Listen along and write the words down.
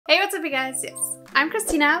Hey, what's up you guys? Yes, I'm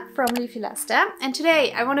Kristina from Leafy Luster, and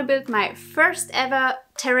today I want to build my first ever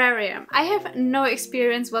terrarium. I have no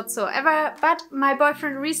experience whatsoever, but my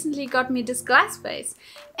boyfriend recently got me this glass vase,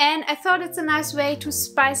 and I thought it's a nice way to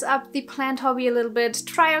spice up the plant hobby a little bit,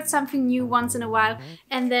 try out something new once in a while,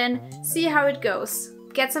 and then see how it goes.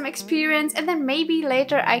 Get some experience, and then maybe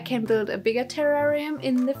later I can build a bigger terrarium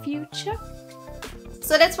in the future.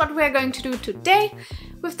 So that's what we're going to do today.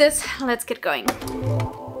 With this, let's get going.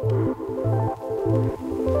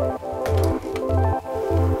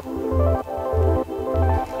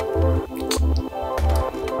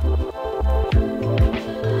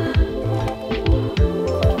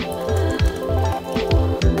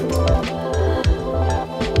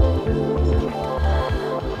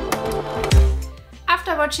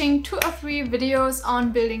 After watching 2 or 3 videos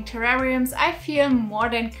on building terrariums, I feel more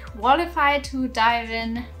than qualified to dive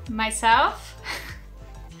in myself.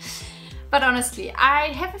 But honestly, I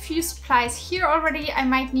have a few supplies here already. I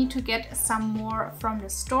might need to get some more from the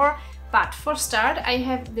store. But for start, I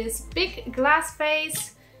have this big glass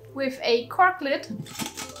vase with a cork lid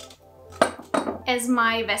as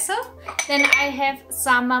my vessel. Then I have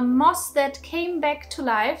some moss that came back to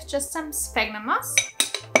life, just some sphagnum moss.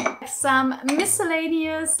 Some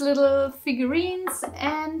miscellaneous little figurines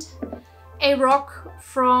and a rock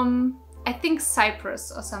from, I think,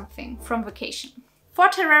 Cyprus or something, from vacation. For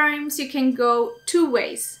terrariums you can go 2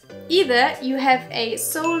 ways. Either you have a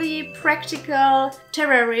solely practical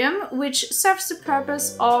terrarium which serves the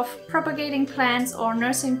purpose of propagating plants or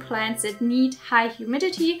nursing plants that need high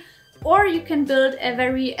humidity, or you can build a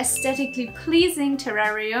very aesthetically pleasing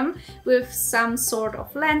terrarium with some sort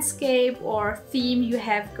of landscape or theme you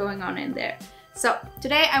have going on in there. So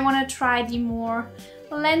today I want to try the more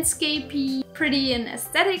landscapey, pretty and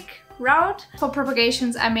aesthetic route. For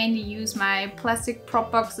propagations I mainly use my plastic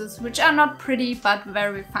prop boxes, which are not pretty but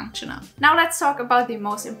very functional. Now let's talk about the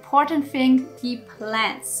most important thing, the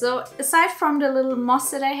plants. So aside from the little moss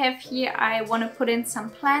that I have here, I want to put in some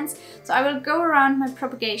plants. So I will go around my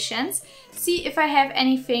propagations, see if I have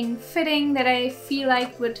anything fitting that I feel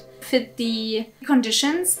like would fit the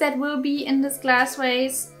conditions that will be in this glass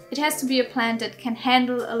vase. It has to be a plant that can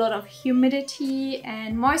handle a lot of humidity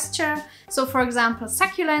and moisture. So for example,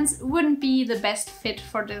 succulents wouldn't be the best fit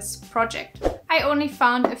for this project. I only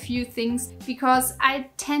found a few things because I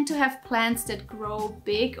tend to have plants that grow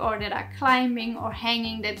big or that are climbing or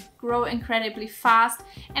hanging, that grow incredibly fast,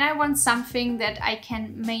 and I want something that I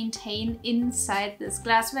can maintain inside this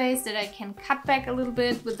glass vase, that I can cut back a little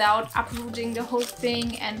bit without uprooting the whole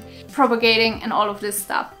thing and propagating and all of this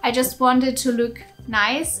stuff. I just wanted to look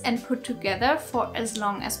nice and put together for as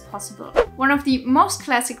long as possible. One of the most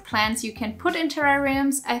classic plants you can put in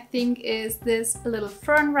terrariums, I think, is this little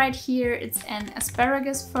fern right here. It's an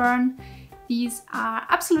asparagus fern. These are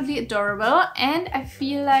absolutely adorable, and I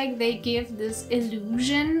feel like they give this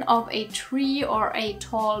illusion of a tree or a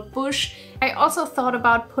tall bush. I also thought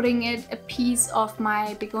about putting it a piece of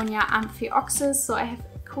my begonia amphioxus, so I have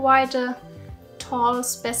quite a tall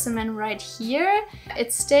specimen right here.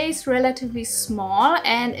 It stays relatively small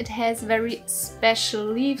and it has very special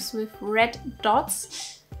leaves with red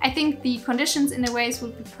dots. I think the conditions in the vase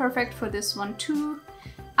would be perfect for this one too.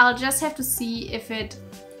 I'll just have to see if it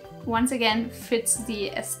once again fits the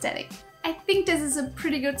aesthetic. I think this is a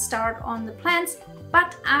pretty good start on the plants,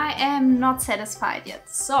 but I am not satisfied yet.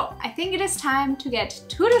 So I think it is time to get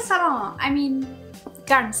to the salon, I mean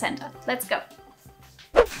garden center. Let's go.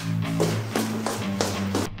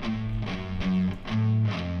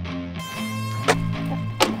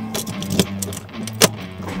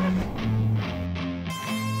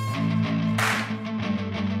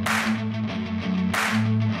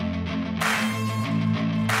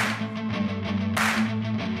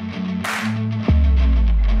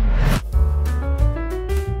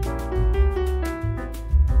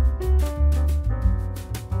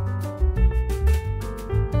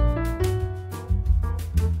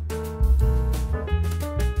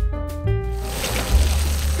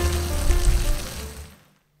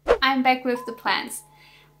 I'm back with the plants.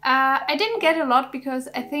 I didn't get a lot because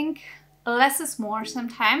I think less is more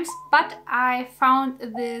sometimes, but I found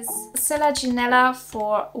this Selaginella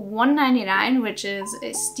for $1.99, which is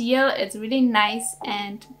a steal. It's really nice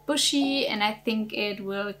and bushy, and I think it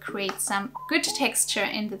will create some good texture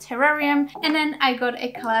in the terrarium. And then I got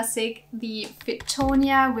a classic, the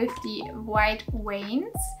Fittonia with the white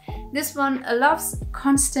veins. This one loves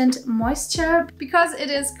constant moisture because it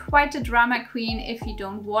is quite a drama queen. If you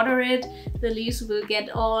don't water it, the leaves will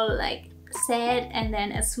get all like sad, and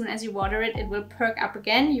then as soon as you water it, it will perk up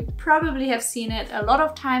again. You probably have seen it a lot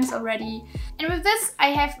of times already. And with this, I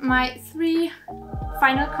have my 3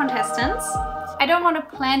 final contestants. I don't want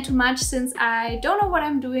to plan too much since I don't know what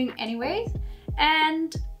I'm doing anyway,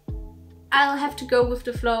 and I'll have to go with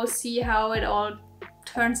the flow, see how it all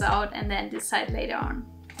turns out, and then decide later on.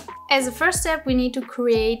 As a first step, we need to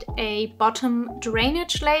create a bottom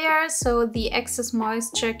drainage layer so the excess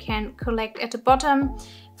moisture can collect at the bottom.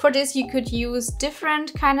 For this, you could use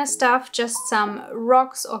different kind of stuff, just some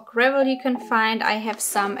rocks or gravel you can find. I have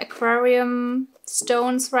some aquarium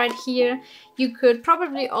stones right here. You could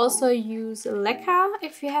probably also use lacquer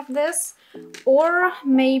if you have this, or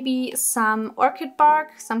maybe some orchid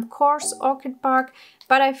bark, some coarse orchid bark,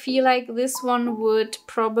 but I feel like this one would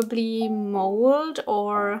probably mold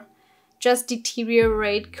or just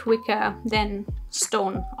deteriorate quicker than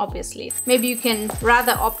stone, obviously. Maybe you can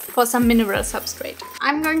rather opt for some mineral substrate.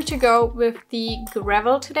 I'm going to go with the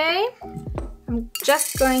gravel today. I'm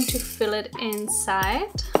just going to fill it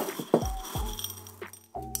inside.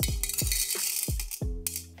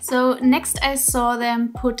 So next I saw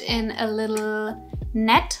them put in a little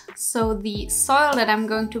net, so the soil that I'm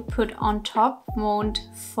going to put on top won't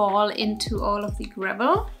fall into all of the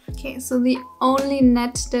gravel. Okay, so the only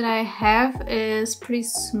net that I have is pretty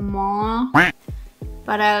small,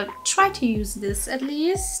 but I'll try to use this at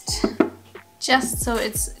least, just so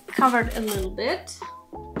it's covered a little bit.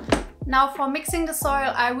 Now for mixing the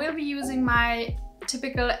soil, I will be using my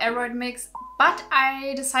typical aeroid mix, but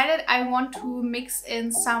I decided I want to mix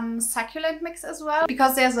in some succulent mix as well,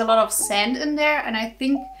 because there's a lot of sand in there, and I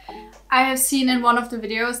think I have seen in one of the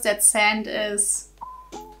videos that sand is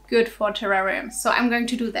good for terrariums, so I'm going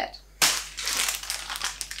to do that.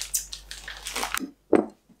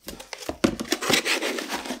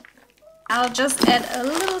 I'll just add a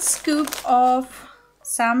little scoop of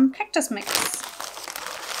some cactus mix.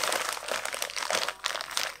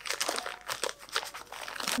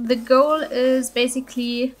 The goal is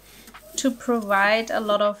basically to provide a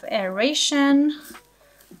lot of aeration,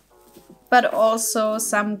 but also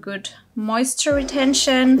some good moisture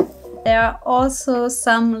retention. There are also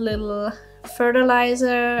some little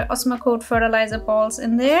fertilizer, Osmocote fertilizer balls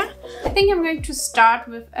in there. I think I'm going to start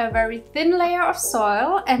with a very thin layer of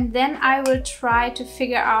soil, and then I will try to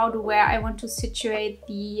figure out where I want to situate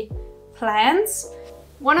the plants.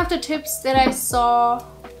 One of the tips that I saw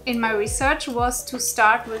in my research was to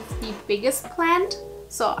start with the biggest plant.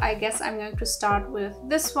 So I guess I'm going to start with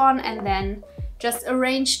this one and then just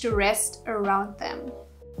arrange the rest around them.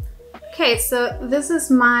 Okay, so this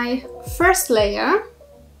is my first layer.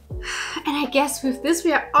 And I guess with this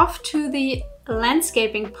we are off to the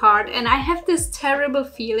landscaping part, and I have this terrible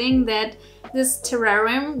feeling that this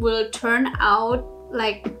terrarium will turn out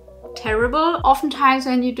like terrible. Oftentimes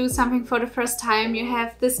when you do something for the first time, you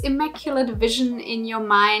have this immaculate vision in your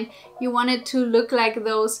mind. You want it to look like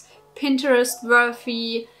those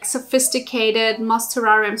Pinterest-worthy, sophisticated moss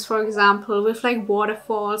terrariums, for example, with like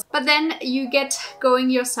waterfalls. But then you get going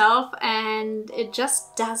yourself and it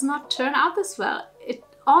just does not turn out this well. It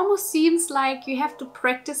almost seems like you have to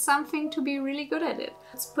practice something to be really good at it.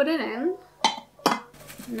 Let's put it in.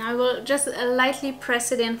 And I will just lightly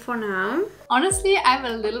press it in for now. Honestly, I'm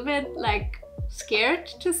a little bit like scared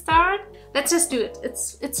to start. Let's just do it.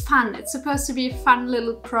 It's fun. It's supposed to be a fun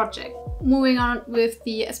little project. Moving on with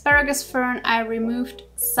the asparagus fern, I removed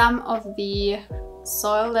some of the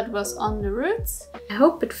soil that was on the roots. I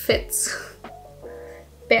hope it fits.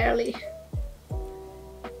 Barely.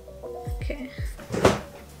 Okay.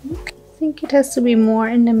 I think it has to be more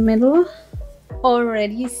in the middle.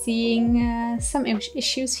 Already seeing some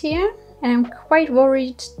issues here, and I'm quite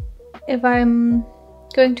worried if I'm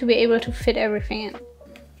going to be able to fit everything in.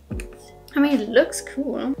 I mean, it looks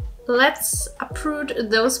cool. Let's uproot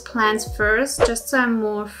those plants first, just so I'm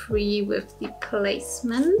more free with the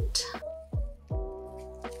placement.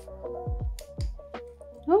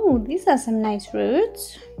 Oh, these are some nice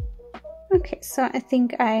roots. Okay, so I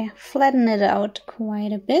think I flatten it out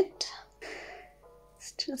quite a bit.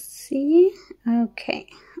 Let's just see. Okay,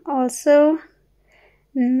 also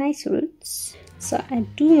nice roots. So I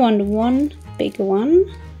do want one big one.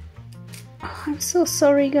 Oh, I'm so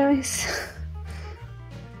sorry, guys.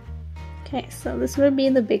 Okay, so this will be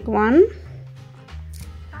the big one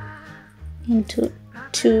into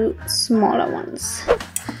two smaller ones.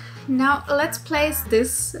 Now let's place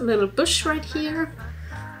this little bush right here.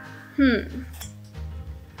 I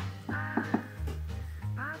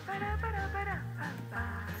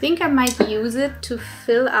think I might use it to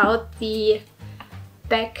fill out the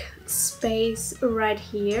back space right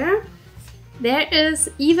here. There is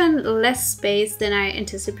even less space than I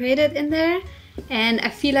anticipated in there, and I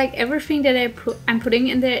feel like everything that I'm putting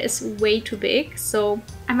in there is way too big, so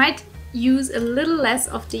I might use a little less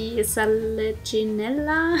of the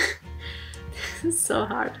Saliginella this is so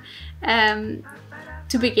hard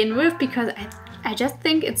to begin with, because I just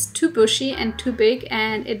think it's too bushy and too big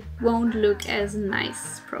and it won't look as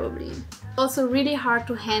nice probably. Also really hard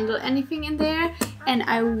to handle anything in there, and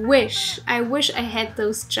I wish I had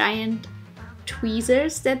those giant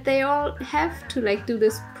tweezers that they all have to like do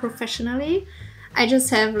this professionally. I just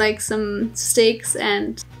have like some sticks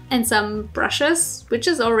and some brushes, which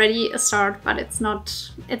is already a start, but it's not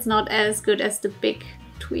as good as the big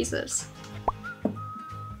tweezers.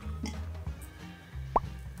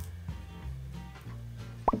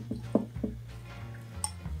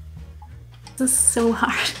 This is so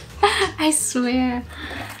hard. I swear.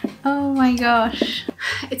 Oh my gosh.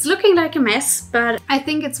 It's looking like a mess, but I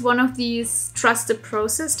think it's one of these trust the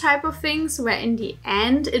process type of things where in the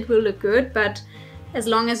end it will look good, but as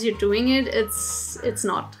long as you're doing it, it's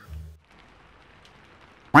not.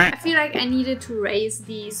 I feel like I needed to raise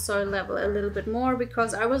the soil level a little bit more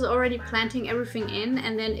because I was already planting everything in,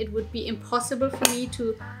 and then it would be impossible for me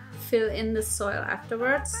to fill in the soil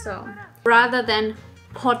afterwards. So rather than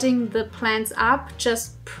potting the plants up,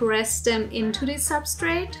 just press them into the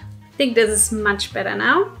substrate. I think this is much better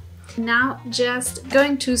now. Now just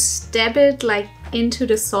going to stab it like into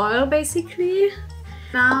the soil basically.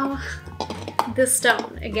 Now the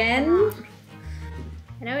stone again.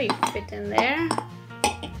 I know you fit in there.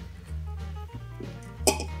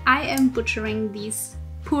 I am butchering these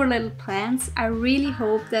poor little plants. I really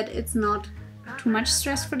hope that it's not too much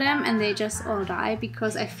stress for them and they just all die,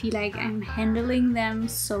 because I feel like I'm handling them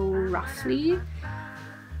so roughly.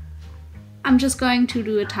 I'm just going to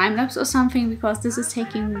do a time lapse or something because this is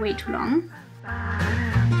taking way too long.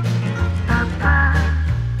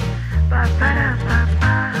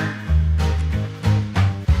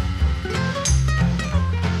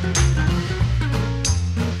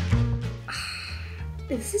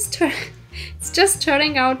 It's just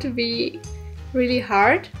turning out to be really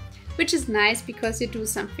hard, which is nice because you do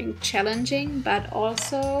something challenging, but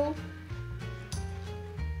also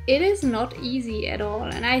it is not easy at all,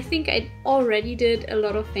 and I think I already did a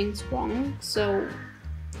lot of things wrong, so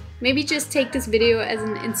maybe just take this video as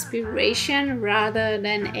an inspiration rather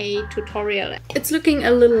than a tutorial. It's looking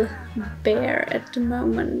a little bare at the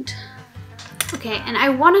moment. Okay, and I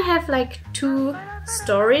want to have like 2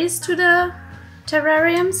 stories to the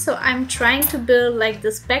terrarium, so I'm trying to build like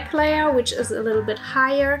this back layer, which is a little bit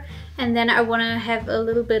higher, and then I want to have a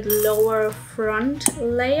little bit lower front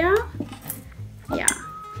layer. Yeah,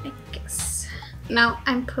 I guess. Now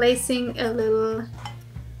I'm placing a little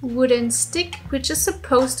wooden stick, which is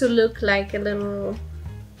supposed to look like a little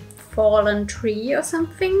fallen tree or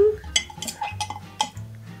something.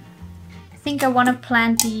 I think I want to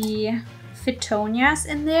plant the Fitonias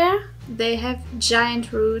in there. They have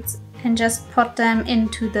giant roots, and just put them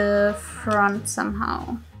into the front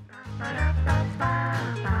somehow. I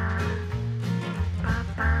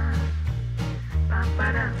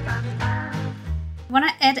want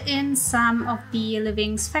to add in some of the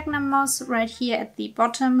living sphagnum moss right here at the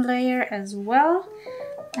bottom layer as well,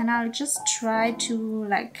 and I'll just try to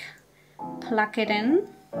like plug it in.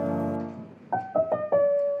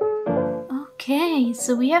 Okay,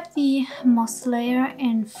 so we have the moss layer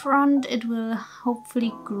in front. It will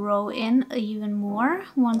hopefully grow in even more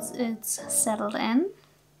once it's settled in.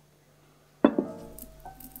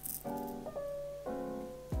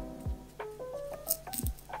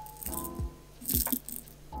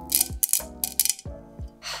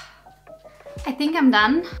 I think I'm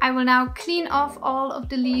done. I will now clean off all of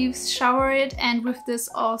the leaves, shower it, and with this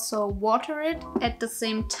also water it at the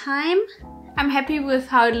same time. I'm happy with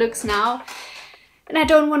how it looks now, and I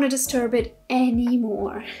don't want to disturb it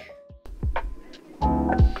anymore.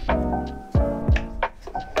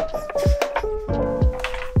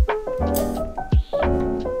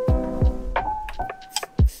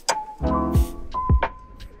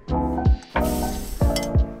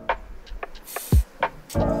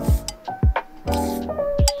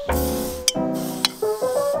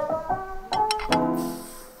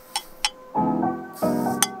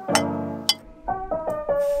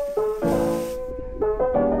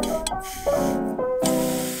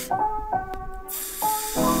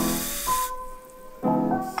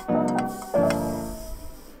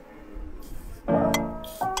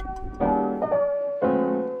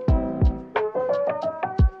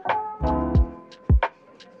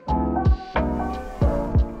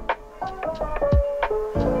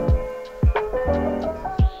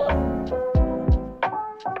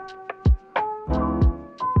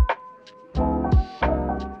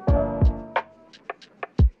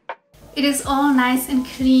 it is all nice and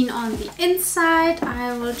clean on the inside,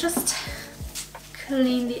 I will just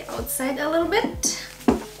clean the outside a little bit.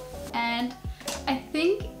 And I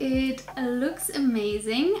think it looks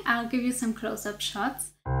amazing. I'll give you some close-up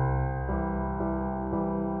shots.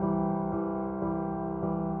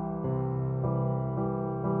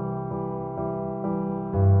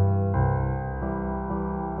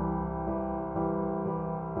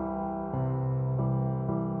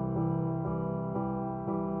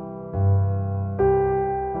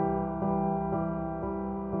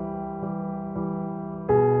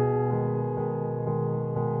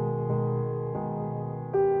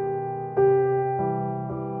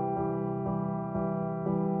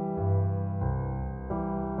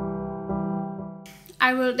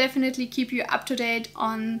 I will definitely keep you up to date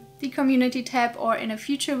on the community tab or in a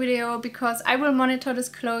future video, because I will monitor this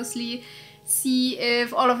closely, see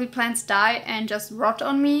if all of the plants die and just rot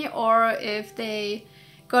on me, or if they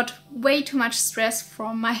got way too much stress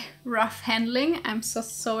from my rough handling. I'm so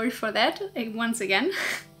sorry for that, once again.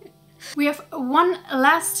 We have one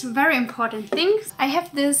last very important thing. I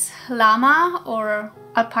have this llama or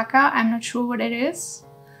alpaca, I'm not sure what it is.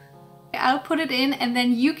 I'll put it in and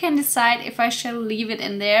then you can decide if I shall leave it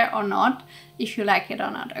in there or not, if you like it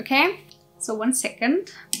or not, okay? So 1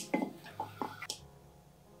 second.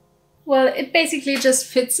 Well, it basically just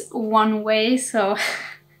fits one way, so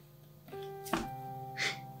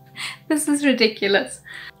this is ridiculous.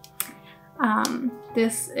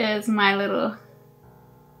 This is my little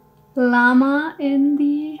llama in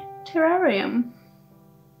the terrarium.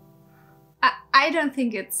 I don't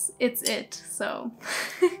think it's it, so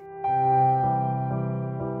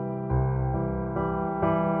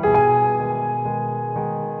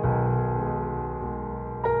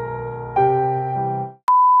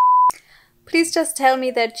please just tell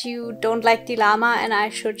me that you don't like the llama and I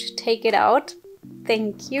should take it out.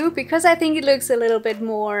 Thank you, because I think it looks a little bit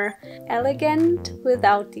more elegant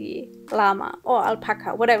without the llama or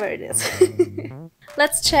alpaca, whatever it is.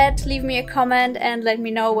 Let's chat, leave me a comment and let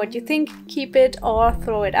me know what you think. Keep it or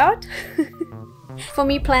throw it out. For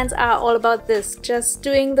me, plants are all about this, just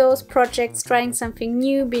doing those projects, trying something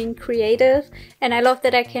new, being creative, and I love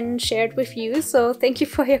that I can share it with you, so thank you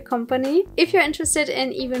for your company. If you're interested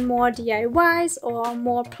in even more DIYs or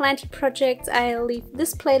more planty projects, I'll leave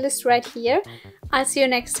this playlist right here. I'll see you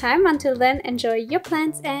next time. Until then, enjoy your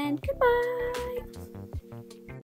plants and goodbye!